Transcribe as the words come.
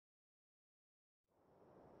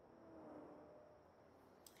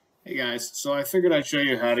Hey guys, so I figured I'd show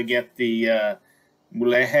you how to get the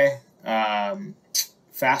Mulegé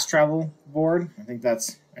fast travel board. I think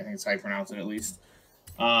it's how you pronounce it at least.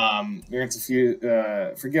 There's a few,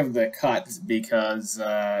 forgive the cut because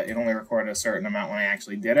it only recorded a certain amount when I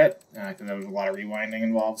actually did it, because there was a lot of rewinding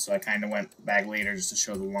involved, so I kind of went back later just to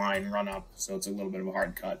show the line run up, so it's a little bit of a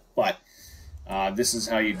hard cut. But this is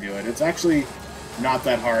how you do it. It's actually not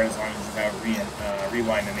that hard as long as you have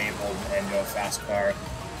rewind enabled and you have a fast car.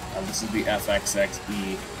 This is the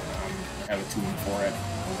FXXE. I have a tune for it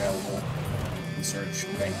available. Search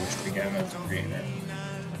Vanquished again as a creator.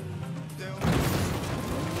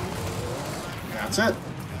 And that's it.